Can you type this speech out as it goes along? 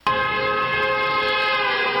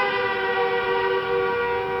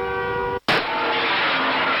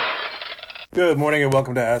Good morning and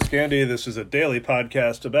welcome to Ask Andy. This is a daily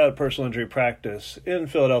podcast about personal injury practice in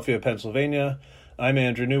Philadelphia, Pennsylvania. I'm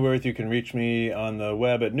Andrew Newworth. You can reach me on the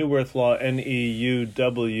web at newworthlaw,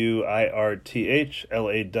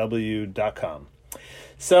 NEUWIRTHLAW.com.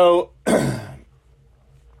 So, in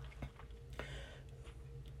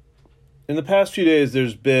the past few days,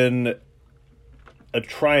 there's been a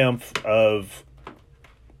triumph of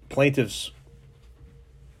plaintiffs'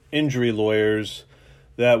 injury lawyers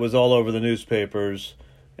that was all over the newspapers,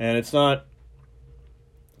 and it's not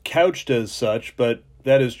couched as such, but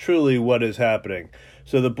that is truly what is happening.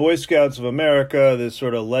 So the Boy Scouts of America, this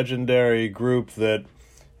sort of legendary group that,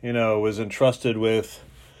 was entrusted with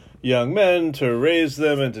young men to raise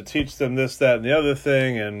them and to teach them this, that, and the other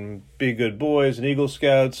thing, and be good boys, and Eagle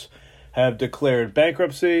Scouts have declared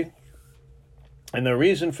bankruptcy. And the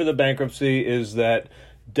reason for the bankruptcy is that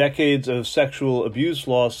decades of sexual abuse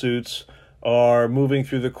lawsuits are moving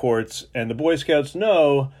through the courts, and the Boy Scouts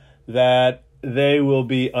know that they will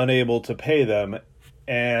be unable to pay them.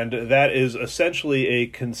 And that is essentially a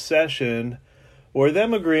concession, or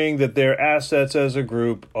them agreeing that their assets as a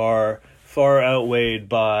group are far outweighed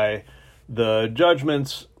by the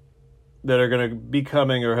judgments that are going to be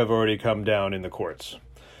coming or have already come down in the courts.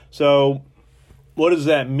 So what does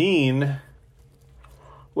that mean?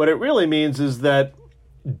 What it really means is that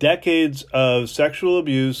decades of sexual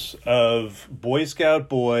abuse of Boy Scout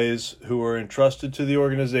boys who were entrusted to the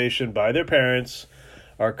organization by their parents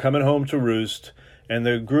are coming home to roost, and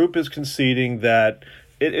the group is conceding that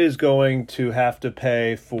it is going to have to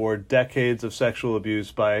pay for decades of sexual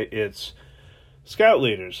abuse by its scout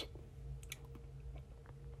leaders.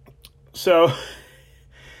 So,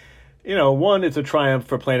 one, it's a triumph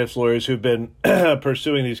for plaintiffs' lawyers who've been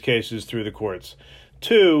pursuing these cases through the courts.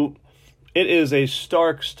 Two, it is a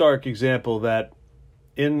stark example that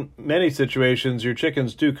in many situations, your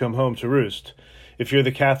chickens do come home to roost. If you're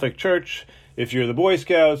the Catholic Church, if you're the Boy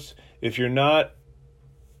Scouts, if you're not,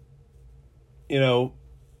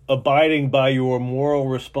 abiding by your moral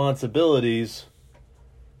responsibilities,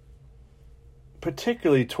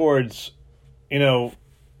 particularly towards,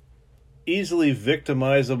 easily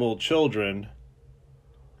victimizable children,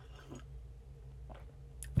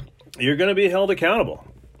 you're going to be held accountable.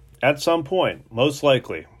 At some point, most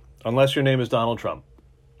likely, unless your name is Donald Trump.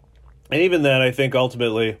 And even then, I think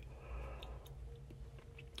ultimately,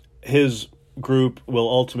 his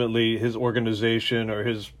organization or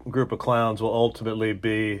his group of clowns will ultimately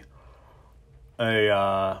be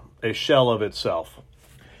a shell of itself.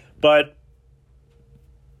 But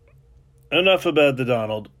enough about the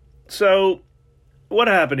Donald. So, what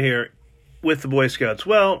happened here with the Boy Scouts?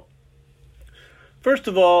 Well, first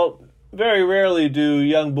of all, very rarely do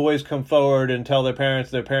young boys come forward and tell their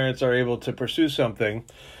parents are able to pursue something.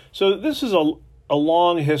 So this is a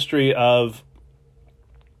long history of,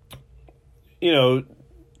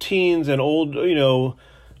 teens and old,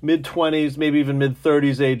 mid-20s, maybe even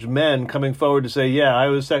mid-30s age men coming forward to say, yeah, I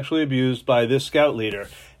was sexually abused by this scout leader.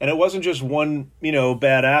 And it wasn't just one,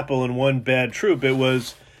 bad apple and one bad troop. It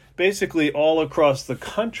was basically all across the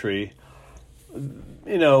country.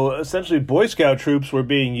 Essentially Boy Scout troops were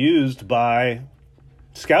being used by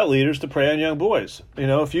scout leaders to prey on young boys.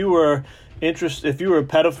 If you were a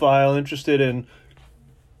pedophile interested in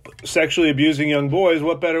sexually abusing young boys,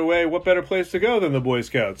 what better place to go than the Boy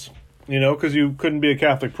Scouts? Because you couldn't be a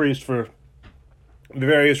Catholic priest for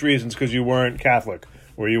various reasons, because you weren't Catholic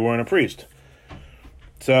or you weren't a priest.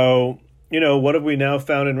 So, what have we now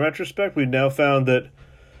found in retrospect? We've now found that,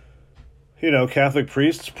 Catholic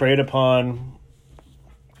priests preyed upon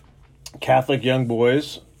Catholic young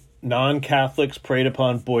boys, non-Catholics preyed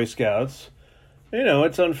upon Boy Scouts.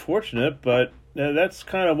 It's unfortunate, but that's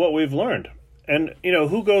kind of what we've learned. And,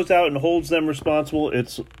 who goes out and holds them responsible?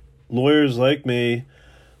 It's lawyers like me,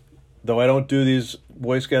 though I don't do these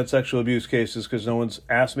Boy Scout sexual abuse cases because no one's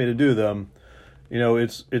asked me to do them.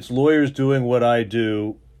 It's lawyers doing what I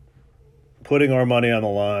do, putting our money on the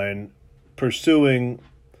line, pursuing,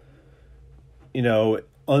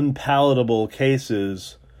 unpalatable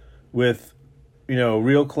cases with,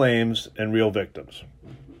 real claims and real victims.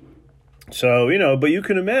 So, but you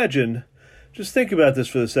can imagine, just think about this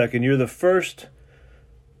for a second. You're the first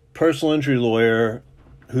personal injury lawyer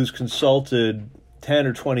who's consulted 10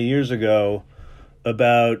 or 20 years ago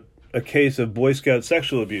about a case of Boy Scout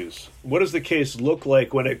sexual abuse. What does the case look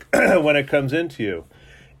like when it when it comes into you?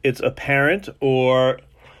 It's a parent, or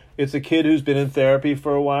it's a kid who's been in therapy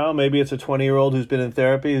for a while. Maybe it's a 20-year-old who's been in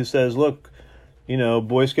therapy who says, look,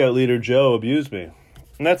 Boy Scout leader Joe abused me.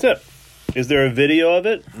 And that's it. Is there a video of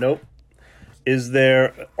it? Nope. Is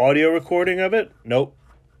there audio recording of it? Nope.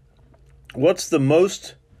 What's the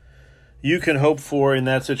most, you can hope for in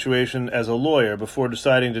that situation as a lawyer before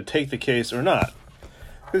deciding to take the case or not.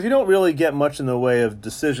 Because you don't really get much in the way of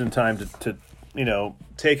decision time to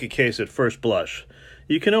take a case at first blush.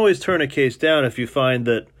 You can always turn a case down if you find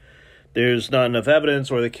that there's not enough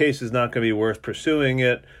evidence or the case is not going to be worth pursuing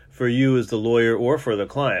it for you as the lawyer or for the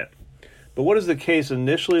client. But what does the case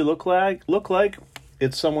initially look like?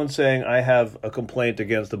 It's someone saying, I have a complaint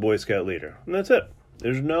against the Boy Scout leader. And that's it.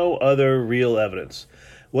 There's no other real evidence.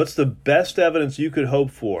 What's the best evidence you could hope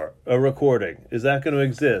for? A recording. Is that going to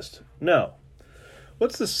exist? No.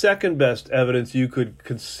 What's the second best evidence you could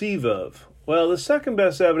conceive of? Well, the second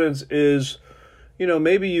best evidence is,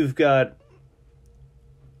 maybe you've got,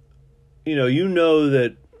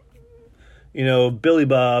 that, Billy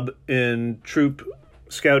Bob in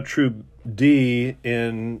Scout Troop D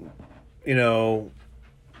in,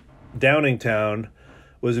 Downingtown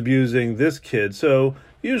was abusing this kid. So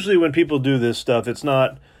usually when people do this stuff, it's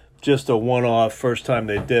not just a one-off first time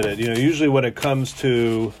they did it. Usually when it comes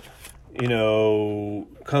to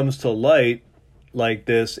light like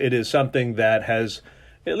this, it is something that has,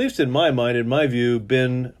 at least in my mind, in my view,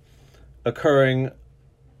 been occurring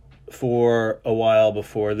for a while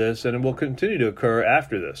before this, and it will continue to occur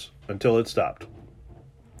after this until it stopped.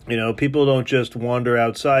 People don't just wander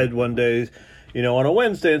outside one day, on a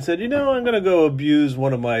Wednesday and said, I'm going to go abuse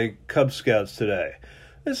one of my Cub Scouts today.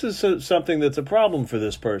 This is something that's a problem for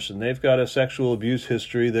this person. They've got a sexual abuse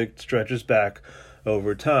history that stretches back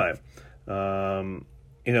over time.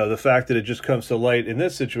 The fact that it just comes to light in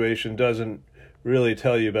this situation doesn't really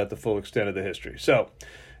tell you about the full extent of the history. So,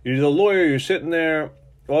 you're the lawyer, you're sitting there,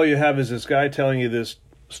 all you have is this guy telling you this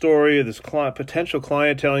story, this potential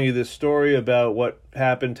client telling you this story about what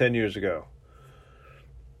happened 10 years ago.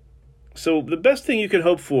 So the best thing you can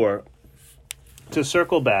hope for, to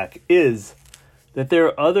circle back, is that there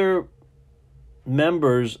are other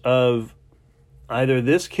members of either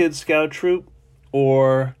this kid's scout troop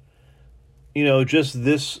or, just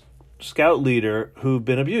this scout leader who've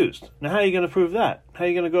been abused. Now, how are you going to prove that? How are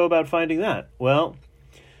you going to go about finding that? Well,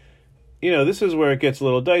 this is where it gets a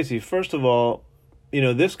little dicey. First of all,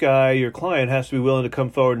 this guy, your client, has to be willing to come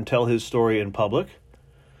forward and tell his story in public.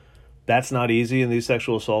 That's not easy in these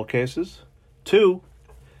sexual assault cases. 2,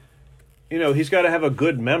 he's got to have a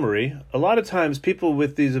good memory. A lot of times people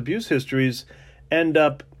with these abuse histories end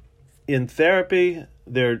up in therapy.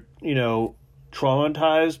 They're,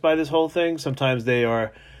 traumatized by this whole thing. Sometimes they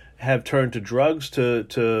have turned to drugs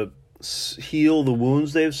to heal the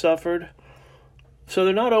wounds they've suffered. So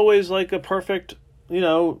they're not always like a perfect,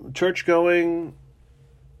 church-going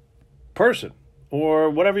person, or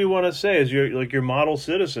whatever you want to say is your model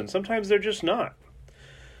citizen. Sometimes they're just not.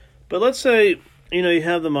 But let's say, you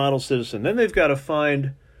have the model citizen. Then they've got to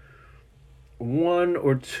find 1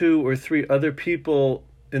 or 2 or 3 other people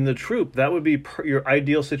in the troop. That would be your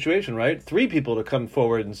ideal situation, right? 3 people to come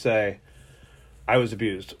forward and say, I was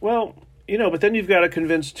abused. Well, but then you've got to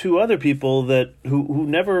convince 2 other people who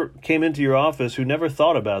never came into your office, who never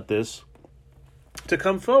thought about this, to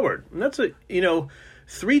come forward. And that's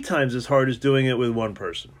 3 times as hard as doing it with 1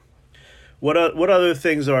 person. What other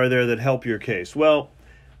things are there that help your case? Well,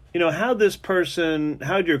 how'd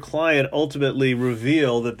your client ultimately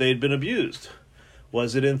reveal that they'd been abused?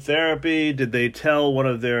 Was it in therapy? Did they tell one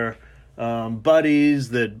of their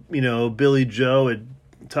buddies that, Billy Joe had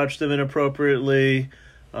touched them inappropriately?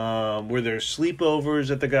 Were there sleepovers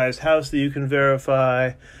at the guy's house that you can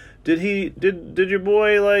verify? Did your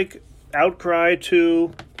boy outcry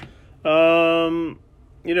to a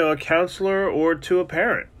counselor or to a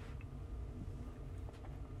parent?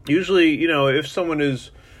 Usually, if someone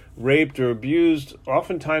is raped or abused,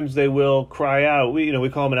 oftentimes they will cry out. We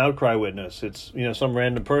call them an outcry witness. It's, some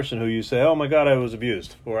random person who you say, oh my God, I was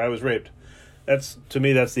abused or I was raped. To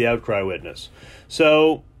me, that's the outcry witness.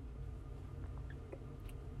 So,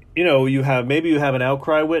 you have an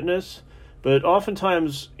outcry witness, but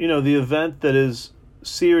oftentimes, the event that is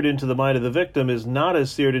seared into the mind of the victim is not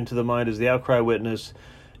as seared into the mind as the outcry witness,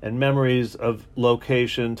 and memories of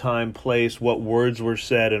location, time, place, what words were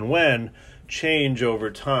said, and when change over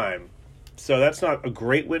time. So that's not a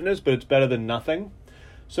great witness, but it's better than nothing.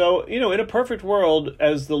 So, in a perfect world,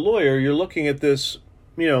 as the lawyer, you're looking at this,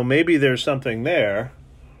 maybe there's something there.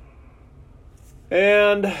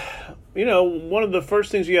 And, one of the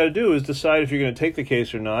first things you got to do is decide if you're going to take the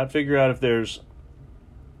case or not, figure out if there's,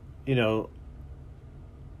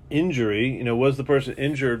 injury. Was the person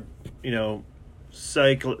injured,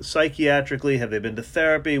 psychiatrically? Have they been to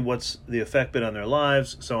therapy? What's the effect been on their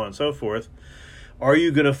lives? So on and so forth. Are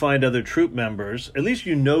you going to find other troop members? At least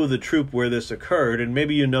the troop where this occurred, and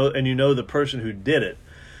maybe the person who did it.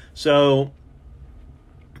 So,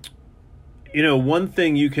 one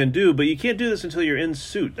thing you can do, but you can't do this until you're in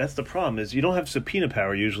suit. That's the problem, is you don't have subpoena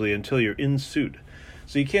power usually until you're in suit.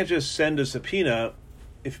 So you can't just send a subpoena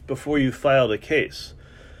before you filed a case.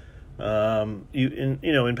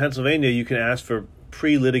 In Pennsylvania, you can ask for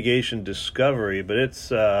pre-litigation discovery, but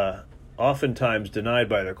it's oftentimes denied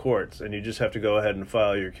by the courts, and you just have to go ahead and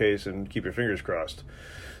file your case and keep your fingers crossed.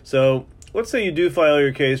 So let's say you do file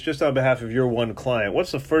your case just on behalf of your one client.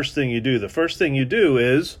 What's the first thing you do? The first thing you do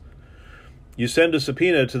is you send a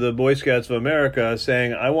subpoena to the Boy Scouts of America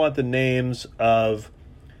saying, I want the names of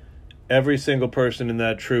every single person in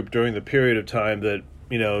that troop during the period of time that,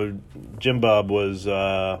 Jim Bob was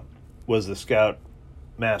the scout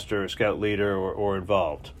master, scout leader, or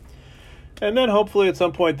involved. And then hopefully at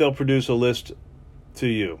some point they'll produce a list to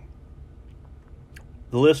you.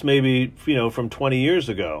 The list may be, from 20 years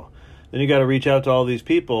ago. Then you got to reach out to all these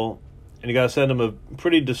people, and you got to send them a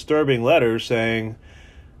pretty disturbing letter saying,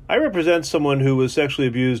 I represent someone who was sexually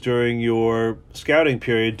abused during your scouting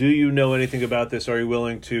period. Do you know anything about this? Are you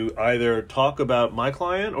willing to either talk about my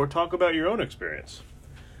client or talk about your own experience?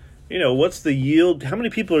 What's the yield? How many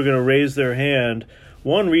people are going to raise their hand?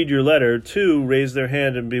 One, read your letter. Two, raise their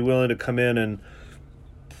hand and be willing to come in and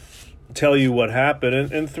tell you what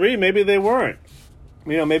happened. And three, maybe they weren't.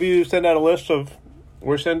 Maybe you send out a list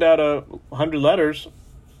or send out 100 letters.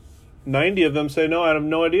 90 of them say, no, I have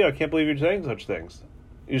no idea. I can't believe you're saying such things.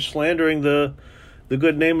 You're slandering the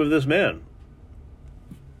good name of this man.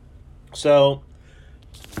 So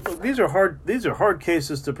these are hard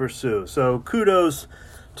cases to pursue. So kudos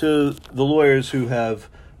to the lawyers who have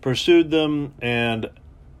pursued them. And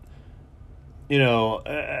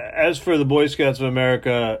as for the Boy Scouts of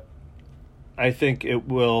America, I think it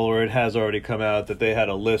will, or it has already come out, that they had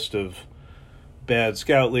a list of bad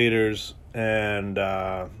scout leaders, and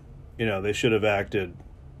they should have acted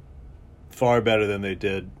far better than they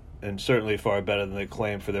did, and certainly far better than they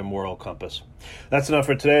claim for their moral compass. That's enough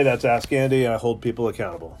for today. That's Ask Andy, and I hold people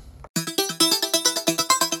accountable.